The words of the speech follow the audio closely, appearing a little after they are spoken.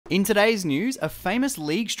In today's news, a famous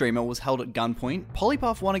League streamer was held at gunpoint,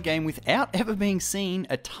 Polypuff won a game without ever being seen,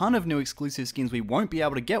 a ton of new exclusive skins we won't be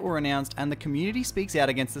able to get were announced, and the community speaks out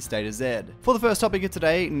against the state of Zed. For the first topic of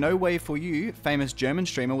today, Noway for You, famous German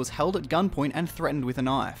streamer was held at gunpoint and threatened with a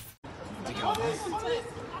knife.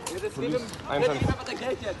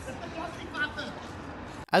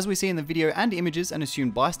 As we see in the video and images, an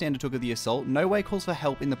assumed bystander took of the assault, Noway calls for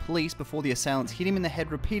help in the police before the assailants hit him in the head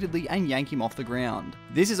repeatedly and yank him off the ground.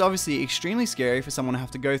 This is obviously extremely scary for someone to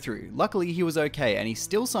have to go through. Luckily he was okay, and he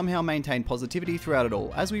still somehow maintained positivity throughout it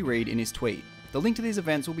all, as we read in his tweet. The link to these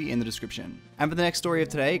events will be in the description. And for the next story of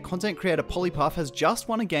today, content creator Polypuff has just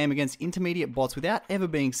won a game against intermediate bots without ever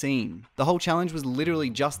being seen. The whole challenge was literally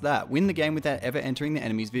just that, win the game without ever entering the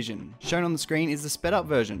enemy's vision. Shown on the screen is the sped up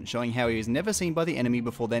version, showing how he is never seen by the enemy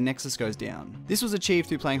before their nexus goes down. This was achieved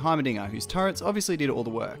through playing Heimerdinger, whose turrets obviously did all the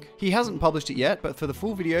work. He hasn't published it yet, but for the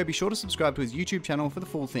full video be sure to subscribe to his YouTube channel for the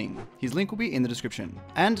full thing. His link will be in the description.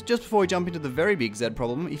 And just before we jump into the very big Zed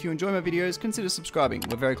problem, if you enjoy my videos, consider subscribing.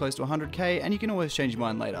 We're very close to 100k and you can always change your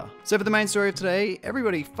mind later. So for the main story of today,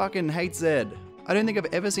 everybody fucking hates Zed. I don't think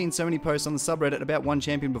I've ever seen so many posts on the subreddit about one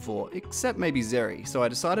champion before, except maybe Zeri, so I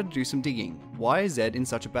decided to do some digging. Why is Zed in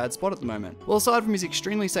such a bad spot at the moment? Well, aside from his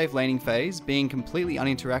extremely safe laning phase, being completely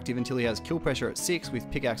uninteractive until he has kill pressure at 6 with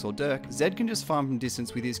pickaxe or dirk, Zed can just farm from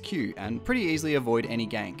distance with his Q, and pretty easily avoid any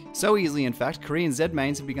gank. So easily in fact, Korean Zed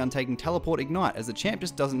mains have begun taking teleport ignite, as the champ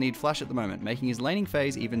just doesn't need flash at the moment, making his laning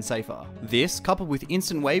phase even safer. This, coupled with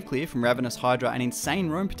instant wave clear from Ravenous Hydra and insane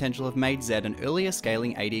roam potential, have made Zed an earlier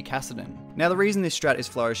scaling AD Kassadin. Now the reason this strat is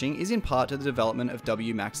flourishing is in part to the development of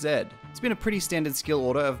W Max Zed. It's been a pretty standard skill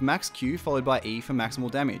order of Max Q followed by E for maximal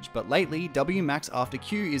damage, but lately W Max after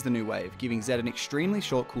Q is the new wave, giving Zed an extremely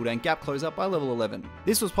short cooldown gap closer by level 11.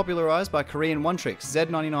 This was popularized by Korean one-tricks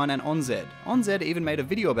Zed99 and OnZed. OnZed even made a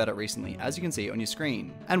video about it recently, as you can see on your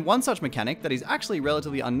screen. And one such mechanic that is actually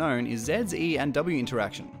relatively unknown is Zed's E and W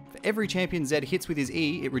interaction. For every champion Zed hits with his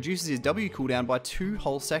E, it reduces his W cooldown by 2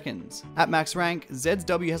 whole seconds. At max rank, Zed's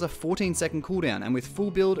W has a 14-second cooldown, and with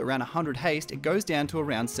full build around 100 haste, it goes down to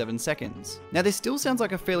around 7 seconds. Now this still sounds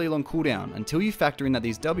like a fairly long cooldown, until you factor in that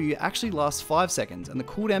his W actually lasts 5 seconds, and the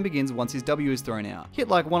cooldown begins once his W is thrown out. Hit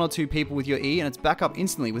like 1 or 2 people with your E and it's back up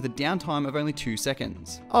instantly with a downtime of only 2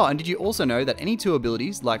 seconds. Oh, and did you also know that any 2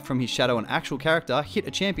 abilities, like from his shadow and actual character, hit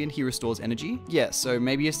a champion, he restores energy? Yes, so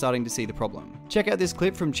maybe you're starting to see the problem. Check out this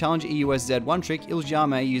clip from Challenge EUS Zed one trick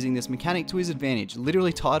Iljiame using this mechanic to his advantage,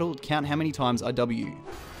 literally titled "Count how many times I W."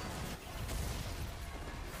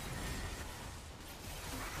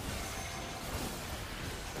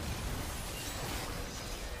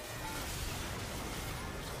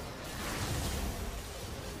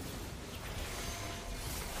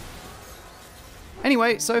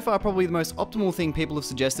 Anyway, so far probably the most optimal thing people have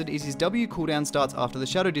suggested is his W cooldown starts after the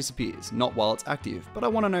shadow disappears, not while it's active, but I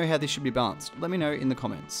want to know how this should be balanced. Let me know in the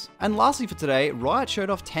comments. And lastly for today, Riot showed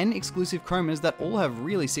off 10 exclusive Chromas that all have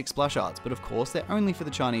really sick splash arts, but of course they're only for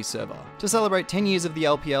the Chinese server. To celebrate 10 years of the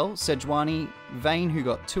LPL, Sejuani, Vayne, who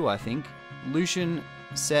got 2 I think, Lucian,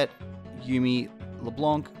 Set, Yuumi,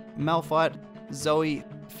 LeBlanc, Malphite, Zoe,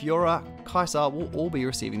 Fiora, Kaisar will all be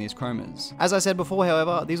receiving these Chromas. As I said before,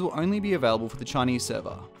 however, these will only be available for the Chinese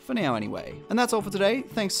server. For now anyway. And that's all for today.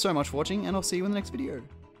 Thanks so much for watching, and I'll see you in the next video.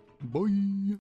 Bye!